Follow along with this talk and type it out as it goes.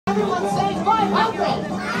Everyone say 500.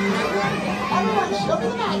 Everyone show me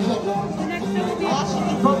the magic. I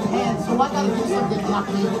actually need both hands, so I gotta do something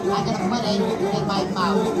lucky. I gotta put it in my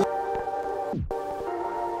mouth.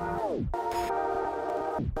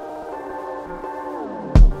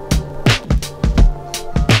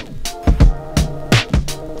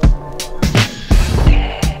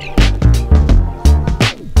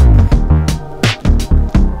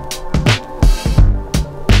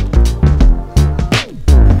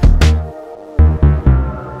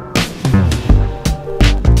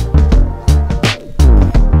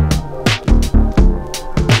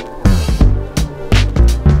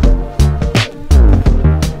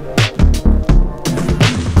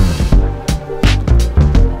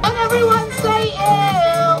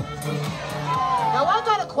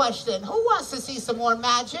 Question. Who wants to see some more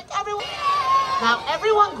magic? Everyone. Now,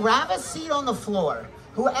 everyone grab a seat on the floor.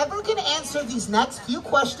 Whoever can answer these next few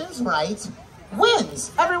questions right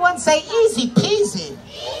wins. Everyone say easy peasy.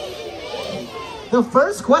 The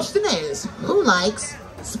first question is, who likes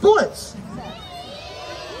sports?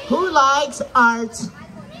 Who likes art?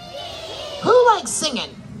 Who likes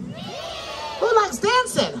singing? Who likes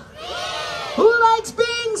dancing? Who likes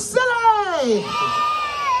being silly?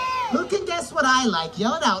 Who can guess what I like?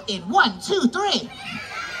 Yell it out in 1, 2, 3.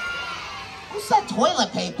 Who said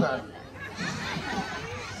toilet paper?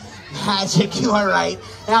 Magic, you are right.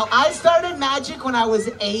 Now, I started magic when I was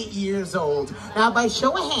 8 years old. Now, by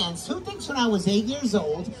show of hands, who thinks when I was 8 years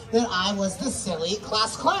old that I was the silly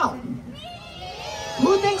class clown?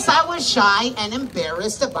 Who thinks I was shy and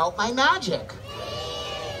embarrassed about my magic?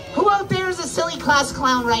 Who out there is a silly class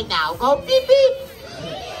clown right now? Go beep, beep.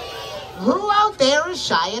 Who out there is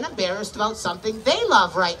shy and embarrassed about something they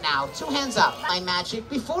love right now? 2 hands up. My magic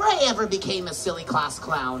before I ever became a silly class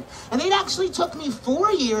clown. And it actually took me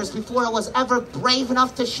 4 years before I was ever brave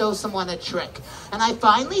enough to show someone a trick. And I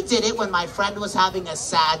finally did it when my friend was having a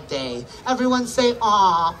sad day. Everyone say,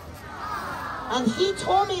 aw. And he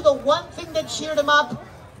told me the one thing that cheered him up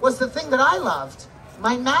was the thing that I loved.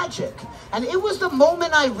 My magic. And it was the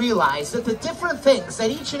moment I realized that the different things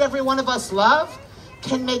that each and every one of us love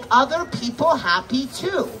can make other people happy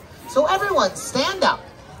too. So everyone stand up,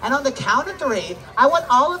 and on the count of 3, I want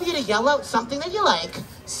all of you to yell out something that you like,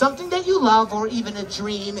 something that you love, or even a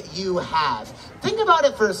dream you have. Think about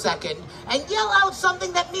it for a second, and yell out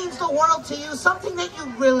something that means the world to you, something that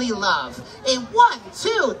you really love. In 1,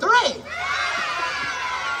 2, 3.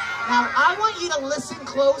 Now, I want you to listen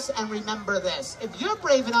close and remember this. If you're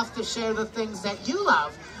brave enough to share the things that you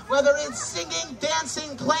love, whether it's singing,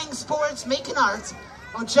 dancing, playing sports, making art,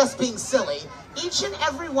 or just being silly, each and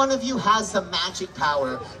every one of you has the magic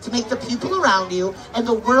power to make the people around you and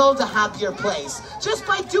the world a happier place. Just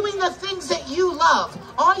by doing the things that you love.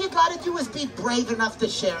 All you gotta do is be brave enough to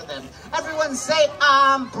share them. Everyone say,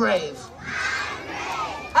 I'm brave.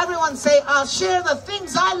 Everyone say, I'll share the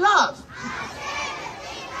things I love.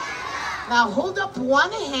 Now hold up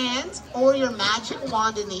one hand or your magic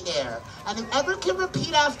wand in the air. And whoever can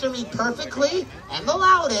repeat after me perfectly and the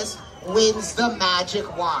loudest wins the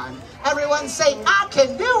magic wand. Everyone say, I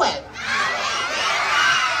can do it.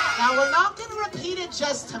 Now we're not going to repeat it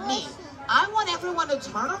just to me. I want everyone to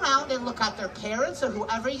turn around and look at their parents or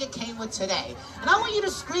whoever you came with today. And I want you to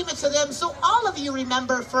scream it to them so all of you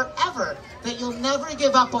remember forever that you'll never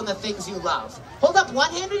give up on the things you love. Hold up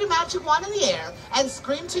one hand or your magic wand in the air and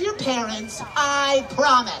scream to your parents, I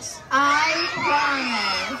promise. I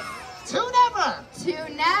promise. To never.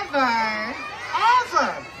 To never.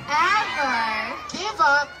 Ever. Ever. Give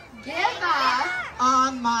up. Give up.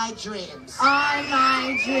 On my dreams. On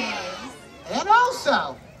my dreams. And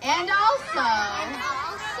also.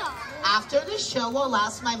 After the show, I'll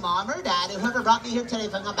ask my mom or dad, whoever brought me here today,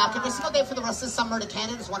 if I come back every single day for the rest of the summer to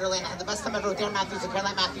Canada's Wonderland. I had the best time ever with Darren Matthews and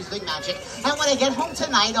Caroline Matthews doing magic. And when I get home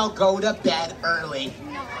tonight, I'll go to bed early.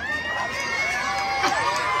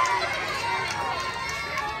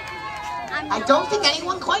 I don't think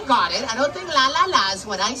anyone quite got it. I don't think la la la is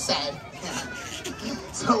what I said.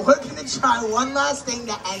 So we're going to try one last thing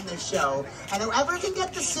to end the show. And whoever can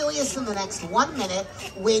get the silliest in the next 1 minute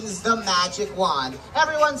wins the magic wand.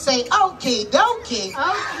 Everyone say, okie dokie.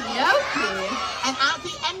 Okie dokie. And at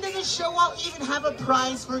the end of the show, I'll even have a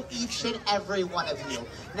prize for each and every one of you.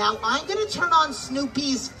 Now, I'm going to turn on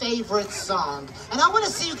Snoopy's favorite song. And I want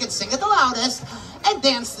to see who can sing it the loudest and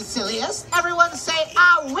dance the silliest. Everyone say,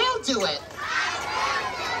 I will do it.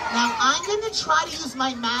 Now, I'm going to try to use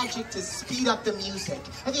my magic to speed up the music.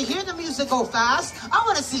 If you hear the music go fast, I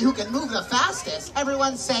want to see who can move the fastest.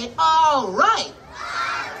 Everyone say, all right.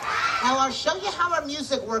 Now, I'll show you how our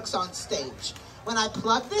music works on stage. When I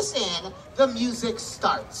plug this in, the music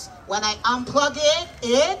starts. When I unplug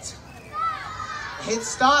it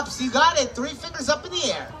stops. You got it. 3 fingers up in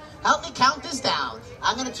the air. Help me count this down.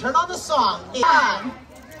 I'm going to turn on the song.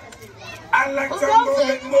 I like to move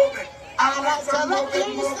it, move it. I like to move it,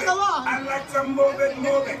 move it. I like to move it,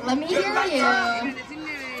 move it. Let me hear you.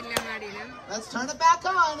 Let's turn it back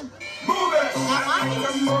on. Move it. Now I'm going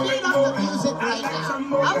to speed up the music right now.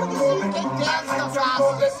 I want to see you can dance the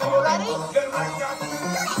fastest. Are you ready?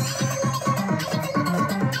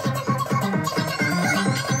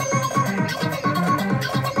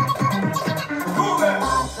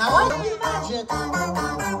 Now I do magic.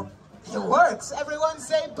 It works. Everyone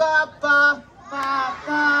say ba ba ba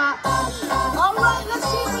ba. All right, let's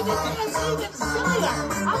see if we can get sillier.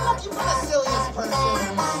 I'm looking for the silliest person.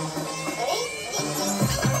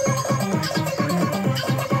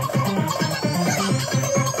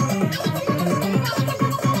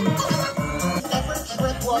 Never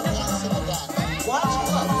trip while dancing again. Watch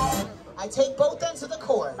look. I take both ends of the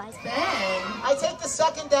cord. Spin. I take the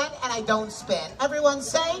second end and I don't spin. Everyone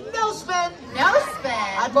say no spin. No spin.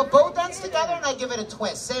 I put both ends together and I give it a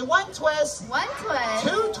twist. Say 1 twist. 1 twist.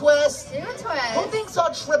 2 twists. 2 Who twists. thinks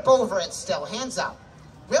I'll trip over it still? Hands up.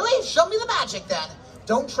 Really? Show me the magic then.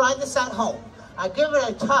 Don't try this at home. I give it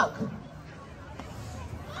a tug.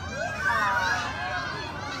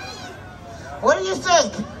 What do you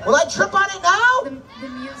think? Will I trip on it now? The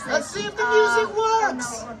music. Let's see if the music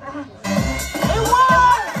works. It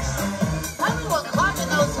works! Everyone clapping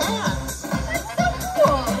those hands. That's so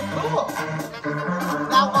cool. Cool.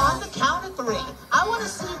 Now on the count of 3, I want to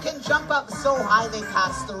see you can jump up so high they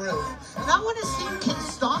pass the roof. And I want to see you can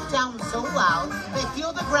stomp down so loud they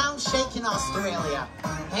feel the ground shake in Australia.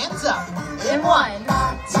 Hands up. And 1,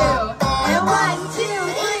 2, and 1, 2,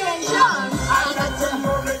 3, and jump. I like to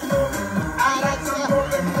move it, move it. I like to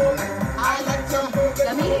move it, move it. I like to move it.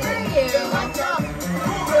 Let me hear you. I like to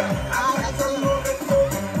move it. I like to move it, move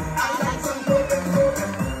it. I like to move it, move it.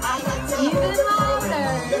 I like to move Even it. louder.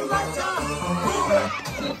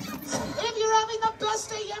 If you're having the best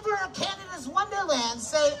day ever at Canada's Wonderland,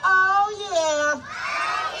 say, oh yeah.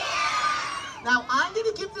 Now, I'm going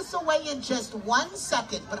to give this away in just 1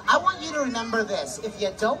 second, but I want you to remember this. If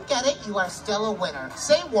you don't get it, you are still a winner.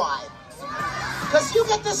 Say why. Because you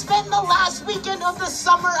get to spend the last weekend of the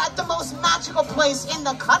summer at the most magical place in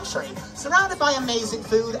the country, surrounded by amazing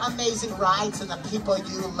food, amazing rides, and the people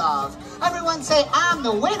you love. Everyone say, I'm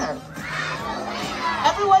the winner.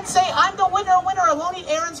 Everyone say, I'm the winner, winner. I won't eat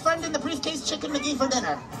Aaron's friend in the briefcase chicken McGee for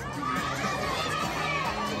dinner.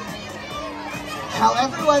 Now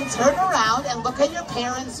everyone turn around and look at your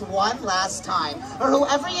parents one last time, or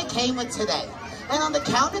whoever you came with today. And on the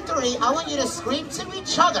count of 3, I want you to scream to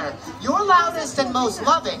each other, your loudest and most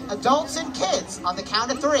loving, adults and kids. On the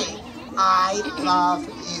count of 3, I love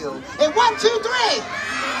you. And 1, 2, 3.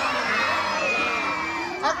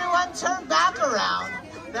 Everyone turn back around.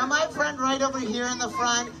 Now my friend right over here in the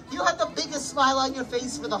front, you had the biggest smile on your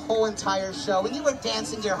face for the whole entire show, and you were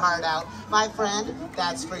dancing your heart out. My friend,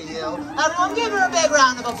 that's for you. Everyone give her a big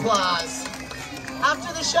round of applause.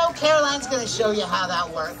 After the show, Caroline's going to show you how that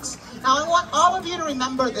works. Now I want all of you to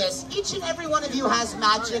remember this. Each and every one of you has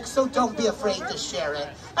magic, so don't be afraid to share it.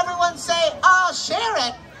 Everyone say, I'll share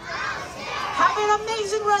it. Have an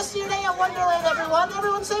amazing rest of your day at Wonderland, everyone.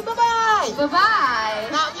 Everyone say bye-bye. Bye-bye.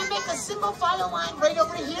 Now, if you make a single file line right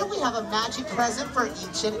over here, we have a magic present for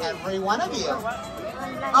each and every one of you.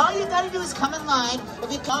 All you gotta do is come in line.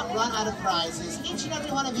 If you can't run out of prizes, each and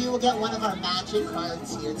every one of you will get one of our magic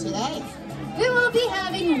cards here today. We will be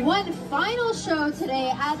having one final show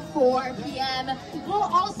today at 4 p.m. We'll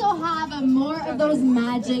also have more of those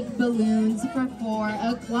magic balloons for 4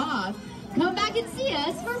 o'clock. Come back and see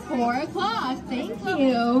us for 4 o'clock. Thank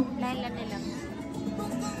you. Nathan.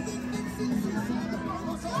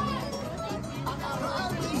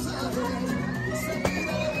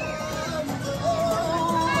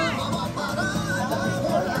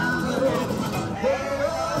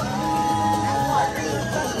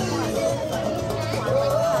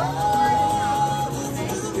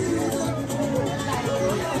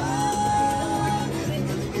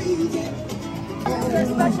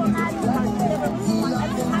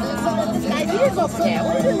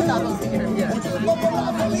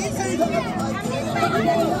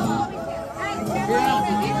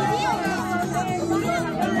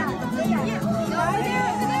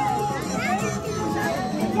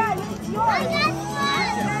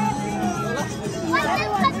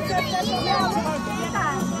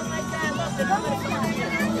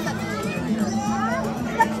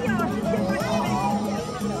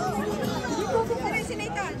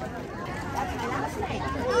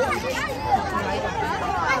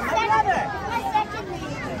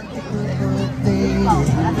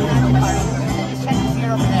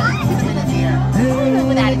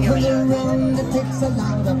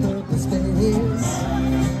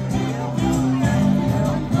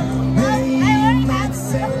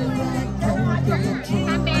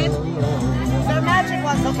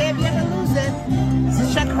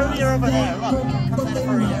 furrier over there. Look, come at a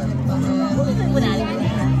furrier. What are you doing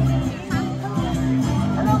with that?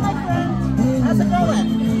 Hello, my friend. How's it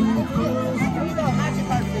going?